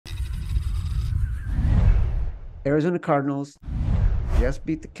Arizona Cardinals just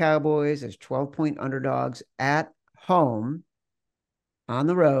beat the Cowboys as 12-point underdogs at home on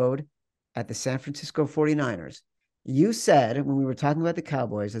the road at the San Francisco 49ers. You said when we were talking about the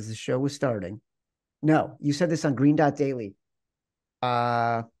Cowboys as the show was starting, no, you said this on Green Dot Daily,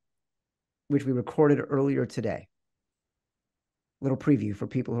 uh, which we recorded earlier today. Little preview for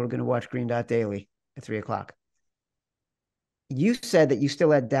people who are going to watch Green Dot Daily at 3 o'clock. You said that you still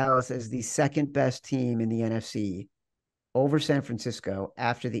had Dallas as the second best team in the NFC over San Francisco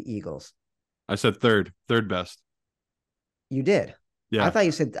after the Eagles. I said third best. You did. Yeah. I thought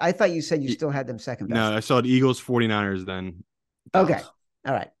you said you E- still had them second No, best. I saw the Eagles, 49ers, then Okay. Dallas.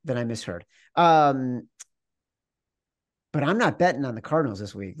 All right. Then I misheard. Um, but I'm not betting on the Cardinals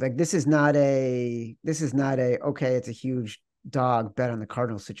this week. Like this is not a okay, it's a huge dog bet on the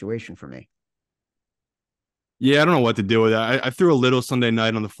Cardinals situation for me. Yeah, I don't know what to do with that. I threw a little Sunday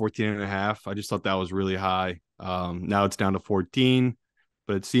night on the 14 and a half. I just thought that was really high. Now it's down to 14,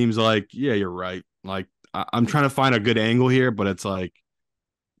 but it seems like, yeah, you're right. Like I'm trying to find a good angle here, but it's like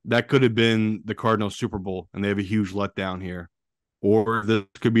that could have been the Cardinals Super Bowl and they have a huge letdown here. Or this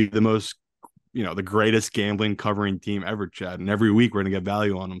could be the most, the greatest gambling covering team ever, Chad. And every week we're going to get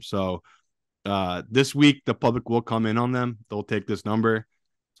value on them. So this week the public will come in on them. They'll take this number.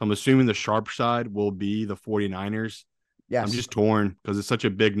 So I'm assuming the sharp side will be the 49ers. I'm Yes. just torn because it's such a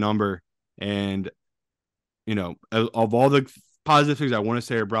big number. And, of all the positive things I want to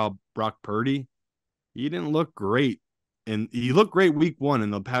say about Brock Purdy, he didn't look great. And he looked great week one.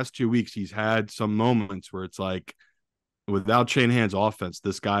 In the past 2 weeks, he's had some moments where it's like, without Shanahan's offense,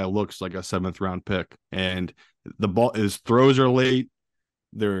 this guy looks like a seventh round pick. And his throws are late.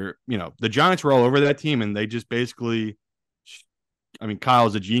 The Giants were all over that team and they just basically,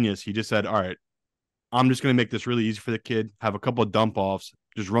 Kyle's a genius. He just said, all right, I'm just going to make this really easy for the kid, have a couple of dump offs,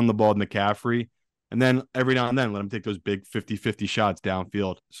 just run the ball to McCaffrey, and then every now and then let him take those big 50-50 shots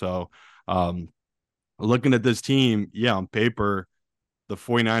downfield. So, looking at this team, yeah, on paper, the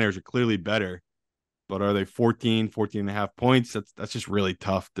 49ers are clearly better, but are they 14 and a half points? That's just really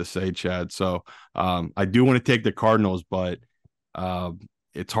tough to say, Chad. So, I do want to take the Cardinals, but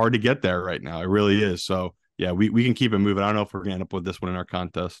it's hard to get there right now. It really is. So, yeah, we can keep it moving. I don't know if we're going to end up with this one in our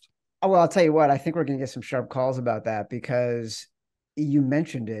contest. Oh, well, I'll tell you what, I think we're going to get some sharp calls about that because you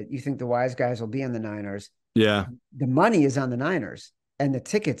mentioned it. You think the wise guys will be on the Niners. Yeah, The money is on the Niners and the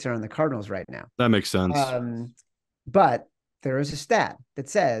tickets are on the Cardinals right now. that makes sense. But there is a stat that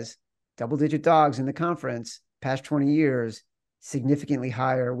says double digit dogs in the conference past 20 years, significantly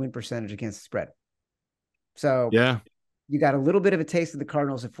higher win percentage against the spread. So Yeah. you got a little bit of a taste of the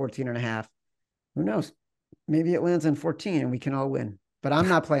Cardinals at 14 and a half. Who knows? Maybe it lands on 14 and we can all win. But I'm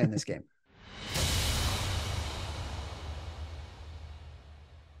not playing this game.